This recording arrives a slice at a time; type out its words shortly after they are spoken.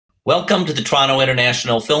Welcome to the Toronto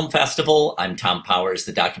International Film Festival. I'm Tom Powers,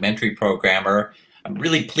 the documentary programmer. I'm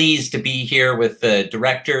really pleased to be here with the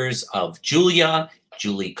directors of Julia,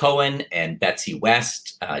 Julie Cohen and Betsy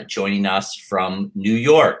West, joining us from New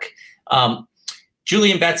York.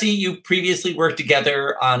 Julie and Betsy, you previously worked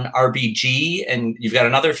together on RBG, and you've got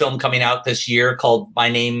another film coming out this year called My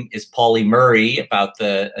Name is Pauli Murray, about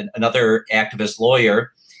another activist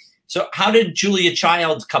lawyer. So how did Julia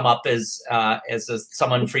Child come up as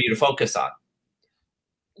someone for you to focus on?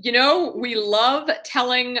 You know, we love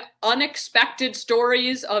telling unexpected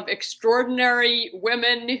stories of extraordinary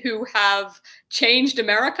women who have changed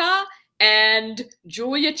America, and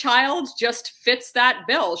Julia Child just fits that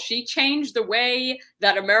bill. She changed the way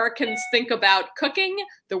that Americans think about cooking,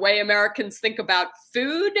 the way Americans think about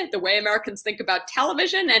food, the way Americans think about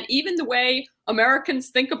television, and even the way Americans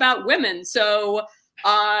think about women. So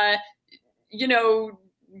you know,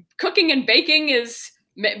 cooking and baking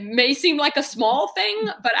may seem like a small thing,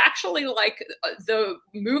 but actually, like the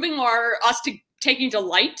moving us to taking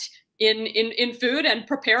delight in food and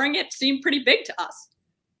preparing it seemed pretty big to us.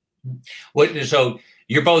 So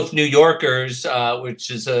you're both New Yorkers, which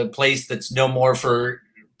is a place that's no more for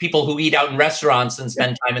people who eat out in restaurants and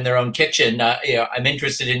spend time in their own kitchen. I'm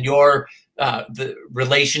interested in the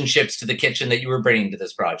relationships to the kitchen that you were bringing to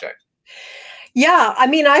this project. Yeah, I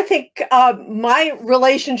mean, I think my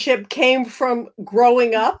relationship came from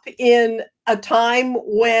growing up in a time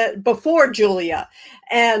before Julia,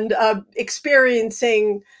 and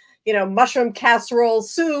experiencing, mushroom casserole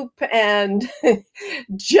soup and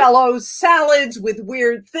Jello salads with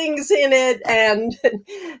weird things in it, and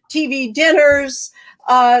TV dinners.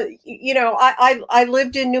 I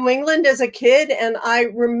lived in New England as a kid, and I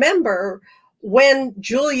remember when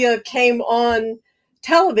Julia came on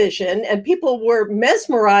television and people were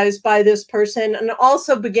mesmerized by this person, and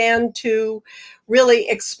also began to really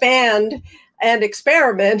expand and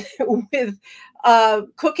experiment with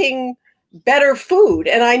cooking better food.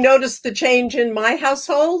 And I noticed the change in my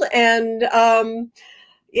household, and I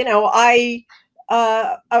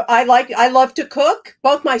love to cook.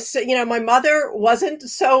 Both my mother wasn't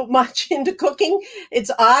so much into cooking. It's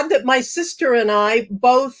odd that my sister and I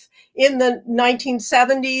both, in the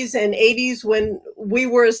 1970s and 80s, when we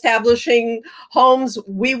were establishing homes,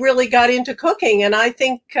 we really got into cooking. And I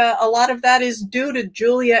think a lot of that is due to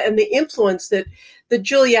Julia and the influence that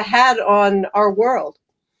Julia had on our world.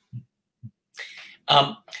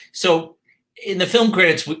 So in the film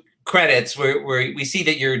credits where we see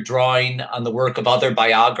that you're drawing on the work of other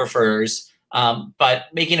biographers, but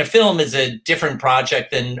making a film is a different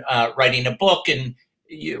project than writing a book. And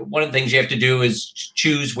one of the things you have to do is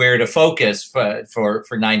choose where to focus for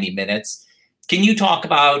 90 minutes. Can you talk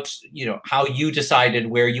about, how you decided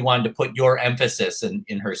where you wanted to put your emphasis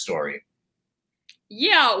in her story?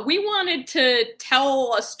 Yeah, we wanted to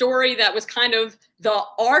tell a story that was kind of the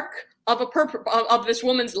arc of this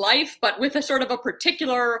woman's life, but with a sort of a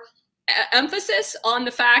particular emphasis on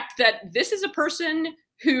the fact that this is a person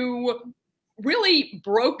who really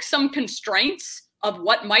broke some constraints of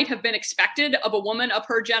what might have been expected of a woman of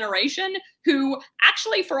her generation, who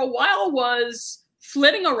actually for a while was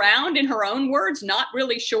flitting around, in her own words, not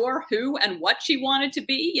really sure who and what she wanted to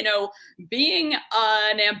be. Being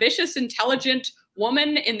an ambitious, intelligent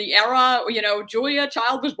woman in the era, Julia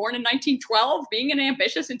Child was born in 1912, being an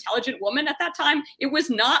ambitious, intelligent woman at that time, it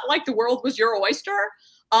was not like the world was your oyster.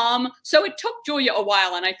 So it took Julia a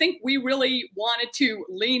while, and I think we really wanted to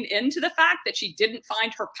lean into the fact that she didn't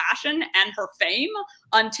find her passion and her fame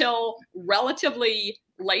until relatively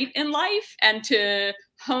late in life, and to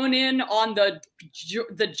hone in on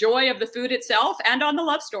the joy of the food itself and on the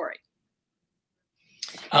love story.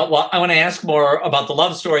 Well, I want to ask more about the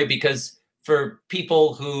love story, because for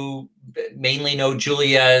people who mainly know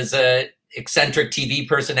Julia as a eccentric TV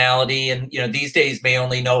personality, and these days may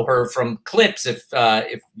only know her from clips if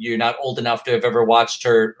you're not old enough to have ever watched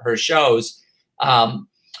her shows.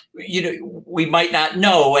 We might not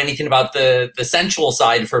know anything about the sensual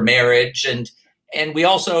side of her marriage, and we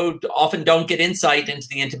also often don't get insight into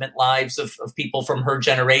the intimate lives of people from her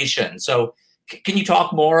generation. So can you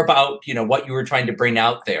talk more about what you were trying to bring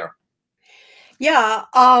out there? Yeah,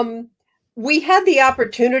 we had the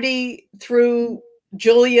opportunity through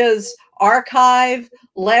Julia's archive,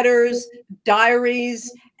 letters, diaries,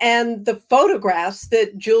 and the photographs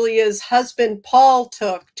that Julia's husband, Paul,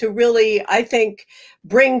 took to really, I think,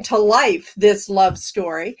 bring to life this love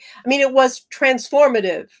story. I mean, it was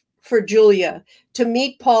transformative for Julia to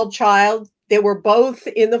meet Paul Child. They were both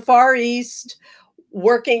in the Far East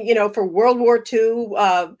working, for World War II,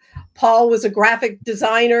 Paul was a graphic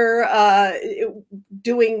designer,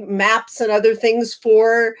 doing maps and other things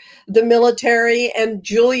for the military, and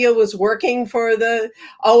Julia was working for the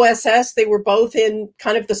OSS. They were both in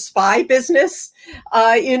kind of the spy business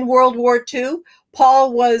in World War II.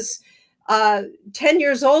 Paul was 10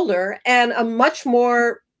 years older and a much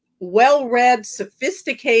more well-read,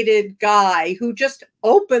 sophisticated guy who just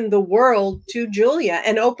opened the world to Julia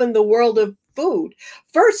and opened the world of food.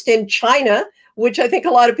 First in China, which I think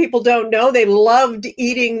a lot of people don't know. They loved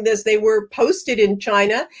eating this. They were posted in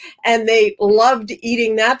China and they loved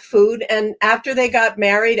eating that food. And after they got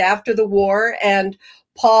married after the war, and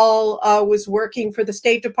Paul was working for the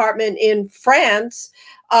State Department in France,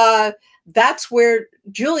 that's where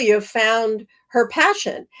Julia found her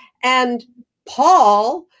passion. And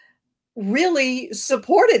Paul really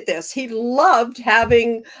supported this. He loved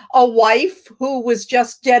having a wife who was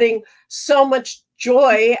just getting so much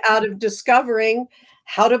joy out of discovering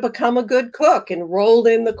how to become a good cook, enrolled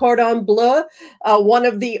in the Cordon Bleu, one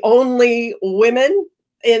of the only women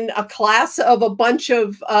in a class of a bunch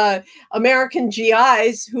of American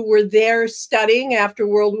GIs who were there studying after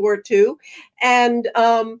World War II. And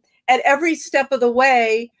at every step of the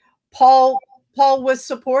way, Paul was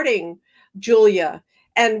supporting Julia.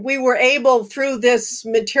 And we were able, through this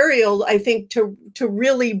material, I think, to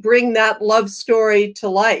really bring that love story to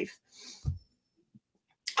life.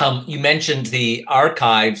 You mentioned the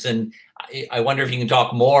archives, and I wonder if you can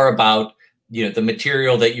talk more about, the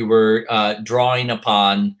material that you were drawing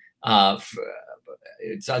upon.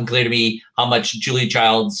 It's unclear to me how much Julia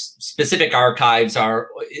Child's specific archives are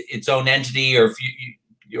its own entity, or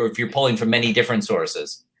if you're pulling from many different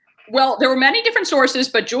sources. Well, there were many different sources,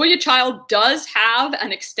 but Julia Child does have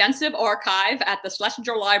an extensive archive at the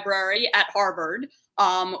Schlesinger Library at Harvard,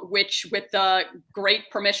 which, with the great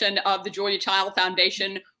permission of the Julia Child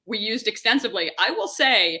Foundation, we used extensively. I will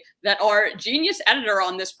say that our genius editor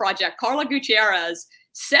on this project, Carla Gutierrez,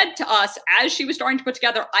 said to us as she was starting to put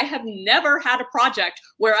together, I have never had a project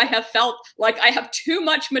where I have felt like I have too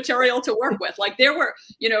much material to work with. Like there were,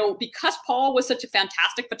 because Paul was such a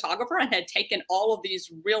fantastic photographer and had taken all of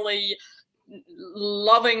these really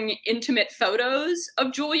loving, intimate photos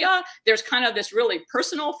of Julia, there's kind of this really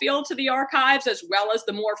personal feel to the archives, as well as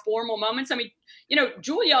the more formal moments. I mean,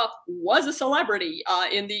 Julia was a celebrity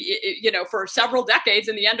for several decades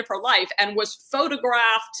in the end of her life, and was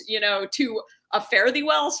photographed, to a fare thee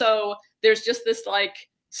well. So there's just this like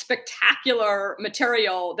spectacular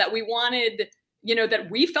material that we wanted, that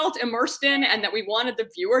we felt immersed in, and that we wanted the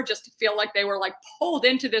viewer just to feel like they were like pulled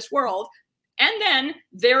into this world. And then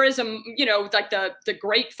there is like the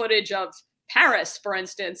great footage of Paris, for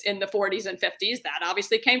instance, in the 40s and 50s, that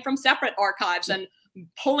obviously came from separate archives, and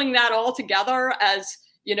pulling that all together as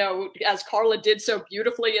Carla did so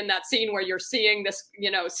beautifully in that scene where you're seeing this,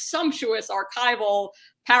 sumptuous archival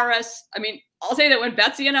Paris. I mean, I'll say that when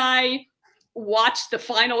Betsy and I watched the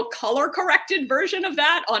final color corrected version of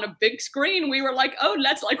that on a big screen, we were like, oh,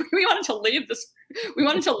 we wanted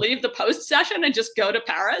to leave the post session and just go to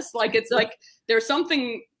Paris. Like, it's like, there's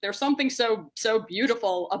something so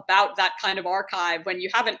beautiful about that kind of archive when you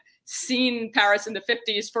haven't seen Paris in the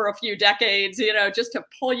 50s for a few decades, just to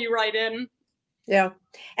pull you right in. Yeah.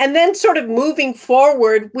 And then sort of moving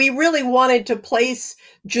forward, we really wanted to place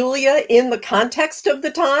Julia in the context of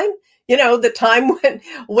the time, the time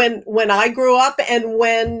when I grew up, and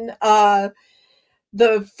when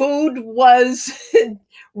the food was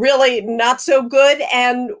really not so good,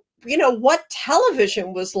 and what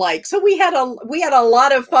television was like. So we had a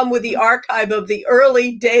lot of fun with the archive of the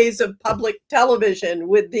early days of public television,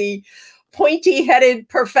 with the pointy-headed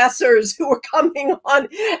professors who were coming on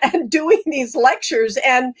and doing these lectures.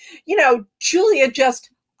 And, Julia just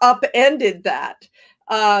upended that.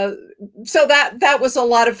 So that was a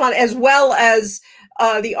lot of fun, as well as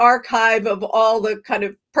the archive of all the kind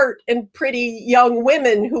of pert and pretty young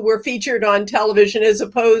women who were featured on television, as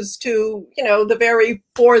opposed to, the very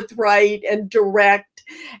forthright and direct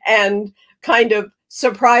and kind of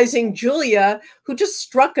surprising Julia, who just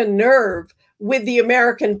struck a nerve with the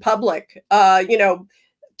American public.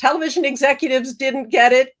 Television executives didn't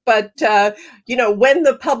get it, but, when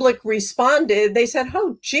the public responded, they said,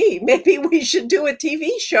 oh, gee, maybe we should do a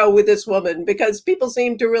TV show with this woman, because people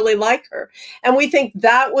seem to really like her. And we think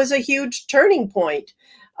that was a huge turning point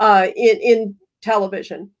in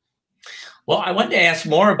television. Well, I wanted to ask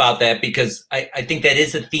more about that, because I think that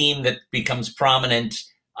is a theme that becomes prominent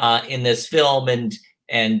in this film.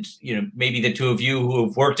 And maybe the two of you who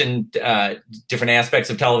have worked in different aspects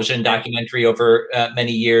of television documentary over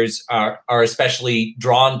many years are especially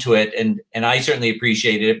drawn to it. And I certainly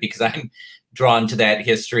appreciated it, because I'm drawn to that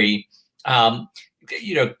history. Kind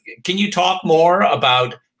can you talk more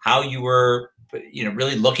about how you were,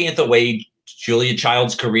 really looking at the way Julia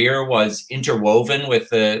Child's career was interwoven with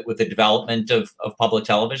the development of public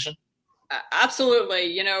television?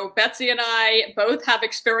 Absolutely. Betsy and I both have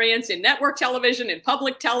experience in network television, in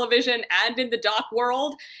public television, and in the doc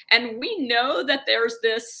world. And we know that there's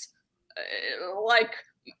this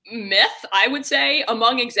myth, I would say,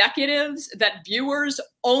 among executives that viewers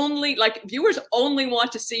only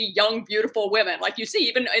want to see young, beautiful women. Like you see,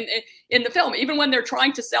 even in the film, even when they're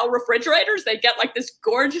trying to sell refrigerators, they get like this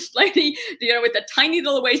gorgeous lady, with a tiny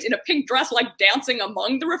little waist in a pink dress, like dancing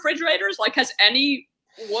among the refrigerators. Like, has any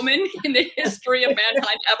woman in the history of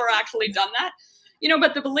mankind ever actually done that?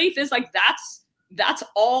 But the belief is like that's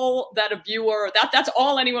all that a viewer, that's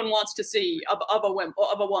all anyone wants to see of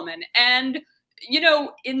a woman. And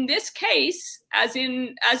in this case, as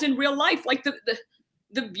in real life, like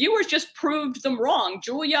the viewers just proved them wrong.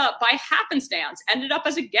 Julia, by happenstance, ended up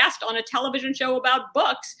as a guest on a television show about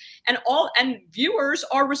books, and viewers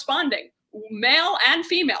are responding, male and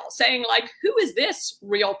female, saying like, who is this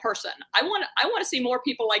real person? I want to see more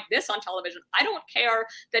people like this on television. I don't care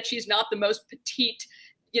that she's not the most petite,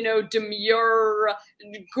 demure,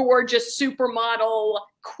 gorgeous supermodel,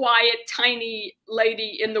 quiet, tiny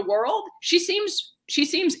lady in the world. She seems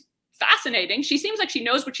fascinating. She seems like she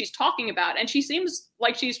knows what she's talking about, and she seems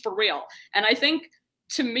like she's for real. And I think,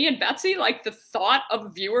 to me and Betsy, like the thought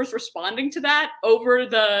of viewers responding to that over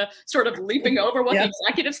the sort of leaping over what the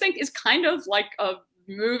executives think is kind of like a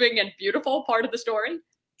moving and beautiful part of the story.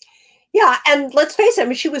 Yeah, and let's face it, I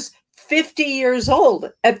mean, she was 50 years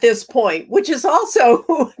old at this point, which is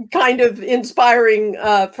also kind of inspiring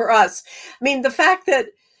for us. I mean, the fact that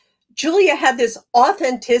Julia had this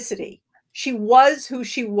authenticity, she was who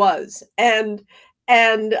she was, and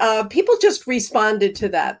people just responded to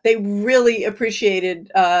that. They really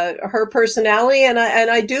appreciated her personality, and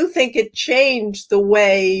I do think it changed the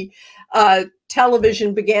way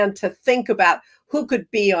television began to think about who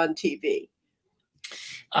could be on TV.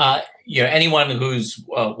 Anyone who's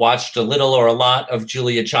watched a little or a lot of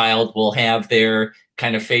Julia Child will have their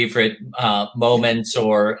kind of favorite moments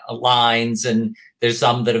or lines, and there's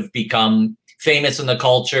some that have become famous in the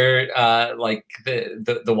culture, like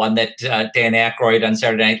the one that Dan Aykroyd on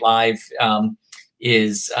Saturday Night Live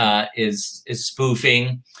is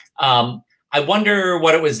spoofing. I wonder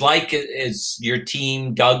what it was like as your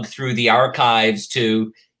team dug through the archives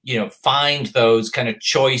to find those kind of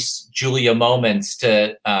choice Julia moments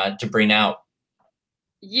to bring out.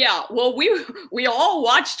 Yeah, well, we all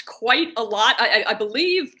watched quite a lot. I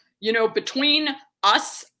believe, between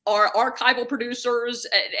us, our archival producers,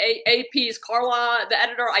 AP's Carla, the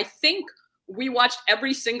editor, I think we watched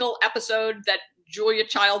every single episode that Julia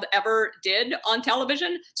Child ever did on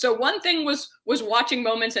television. So one thing was watching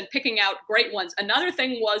moments and picking out great ones. Another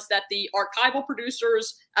thing was that the archival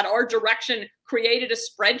producers at our direction created a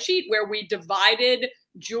spreadsheet where we divided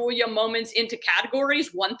Julia moments into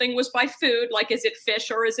categories. One thing was by food, like, is it fish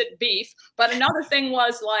or is it beef? But another thing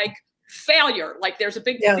was like failure. Like, there's a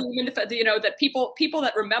big theme in that people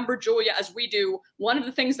that remember Julia as we do, one of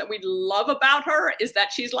the things that we love about her is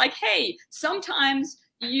that she's like, hey, sometimes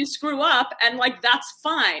you screw up, and like, that's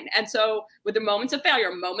fine. And so with the moments of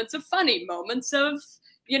failure, moments of funny, moments of,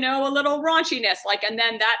 a little raunchiness, like, and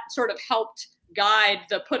then that sort of helped guide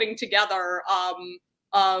the putting together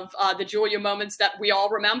of the Julia moments that we all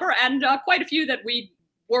remember, and quite a few that we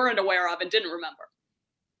weren't aware of and didn't remember.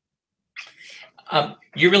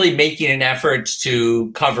 You're really making an effort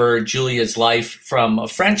to cover Julia's life from a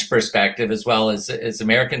French perspective as well as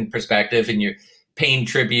American perspective, and you're paying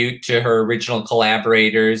tribute to her original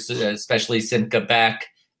collaborators, especially Simca, Beck.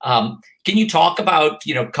 Can you talk about,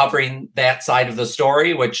 covering that side of the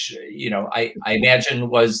story, which, I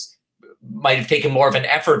imagine might have taken more of an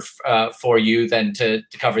effort for you than to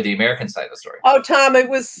cover the American side of the story? Oh, Tom, it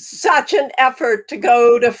was such an effort to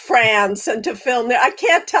go to France and to film there. I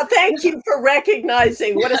can't tell. Thank you for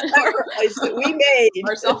recognizing what a sacrifice that we made.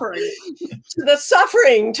 Our suffering. The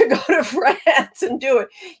suffering to go to France and do it.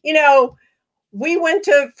 We went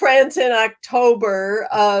to France in October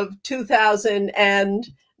of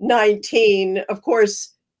 2019, of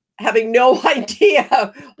course, having no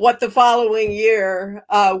idea what the following year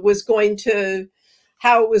how it was going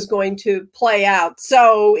to play out.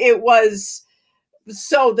 So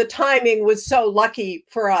the timing was so lucky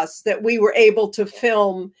for us that we were able to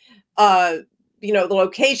film, the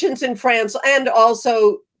locations in France, and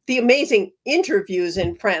also the amazing interviews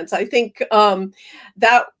in France. I think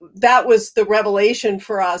that was the revelation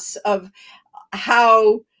for us of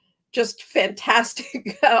how just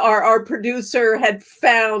fantastic our producer had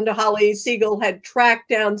found. Holly Siegel had tracked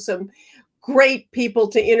down some great people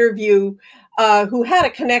to interview who had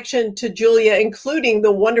a connection to Julia, including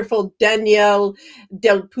the wonderful Danielle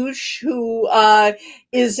Delpouche, who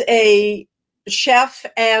is a chef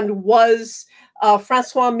and was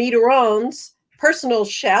Francois Mitterrand's personal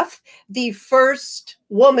chef, the first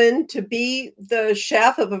woman to be the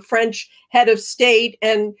chef of a French head of state.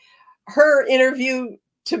 And her interview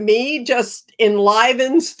to me just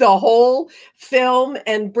enlivens the whole film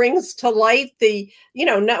and brings to light the,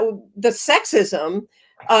 the sexism.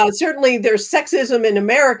 Certainly there's sexism in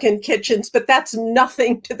American kitchens, but that's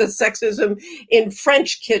nothing to the sexism in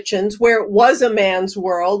French kitchens, where it was a man's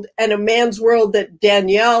world, and a man's world that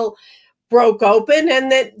Danielle broke open and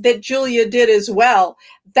that Julia did as well.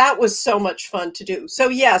 That was so much fun to do. So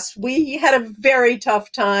yes, we had a very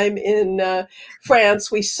tough time in France.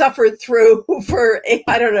 We suffered through for,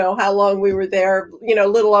 I don't know how long we were there, a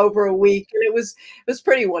little over a week. And it was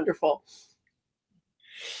pretty wonderful.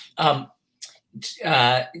 Well,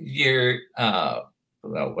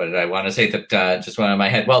 what did I want to say that just went on my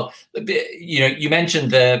head? Well, you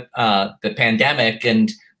mentioned the pandemic,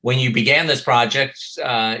 and when you began this project,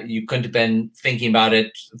 you couldn't have been thinking about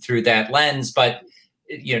it through that lens. But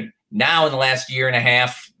now in the last year and a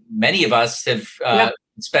half, many of us have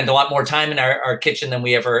spent a lot more time in our kitchen than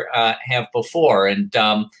we ever have before. And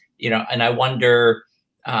and I wonder,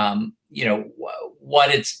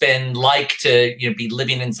 what it's been like to be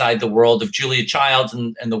living inside the world of Julia Childs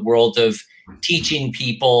and the world of teaching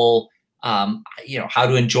people, how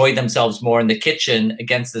to enjoy themselves more in the kitchen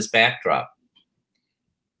against this backdrop.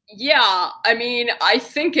 Yeah, I mean, I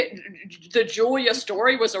think the Julia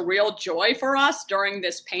story was a real joy for us during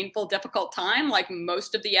this painful, difficult time. Like,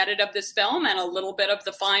 most of the edit of this film and a little bit of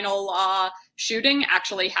the final shooting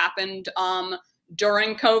actually happened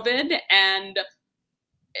during COVID. And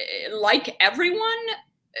like everyone,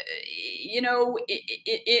 in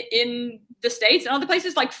the States and other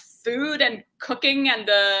places, like food and cooking and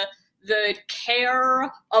the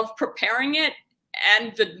care of preparing it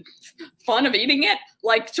and the fun of eating it,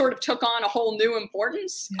 like, sort of took on a whole new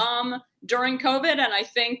importance during COVID. And I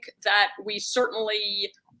think that we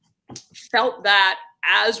certainly felt that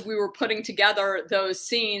as we were putting together those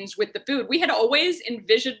scenes with the food. We had always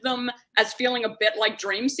envisioned them as feeling a bit like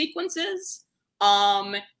dream sequences.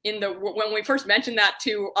 When we first mentioned that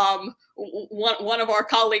to one of our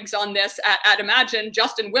colleagues on this at Imagine,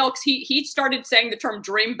 Justin Wilkes, he started saying the term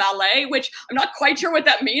dream ballet, which I'm not quite sure what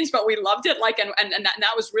that means, but we loved it. Like, and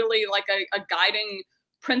that was really like a guiding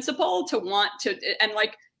principle to want to, and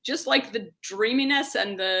like, just like the dreaminess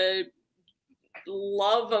and the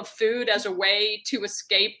love of food as a way to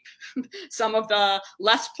escape some of the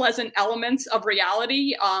less pleasant elements of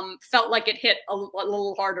reality, felt like it hit a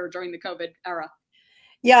little harder during the COVID era.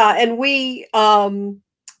 Yeah, and we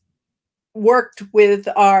worked with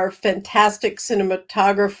our fantastic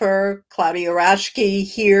cinematographer, Claudia Raschke,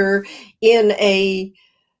 here in a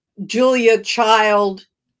Julia Child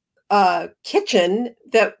kitchen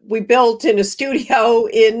that we built in a studio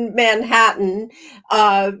in Manhattan,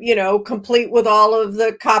 complete with all of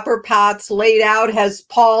the copper pots laid out as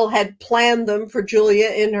Paul had planned them for Julia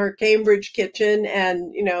in her Cambridge kitchen,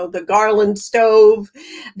 and, the Garland stove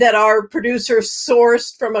that our producer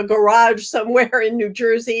sourced from a garage somewhere in New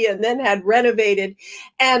Jersey and then had renovated.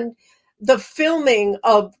 And the filming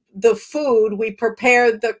of the food, we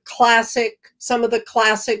prepared some of the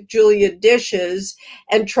classic Julia dishes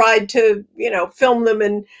and tried to, film them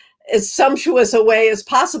in as sumptuous a way as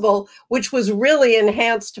possible, which was really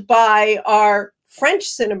enhanced by our French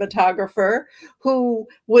cinematographer, who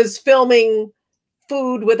was filming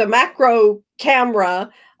food with a macro camera,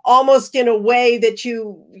 almost in a way that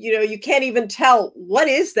you can't even tell, what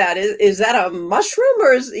is that? Is that a mushroom,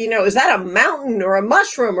 or is that a mountain or a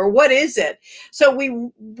mushroom, or what is it? So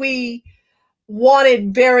we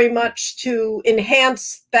wanted very much to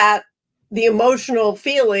enhance the emotional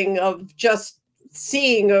feeling of just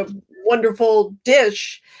seeing a wonderful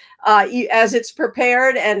dish as it's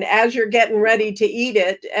prepared and as you're getting ready to eat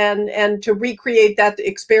it, and to recreate that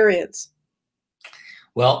experience.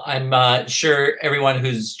 Well, I'm sure everyone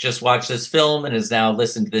who's just watched this film and has now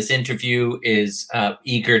listened to this interview is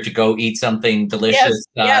eager to go eat something delicious.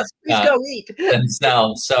 Yes, please go eat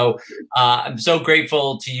themselves. So I'm so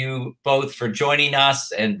grateful to you both for joining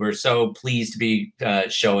us, and we're so pleased to be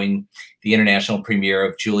showing the international premiere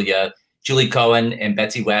of Julie Cohen and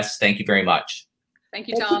Betsy West. Thank you very much. Thank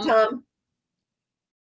you, Tom.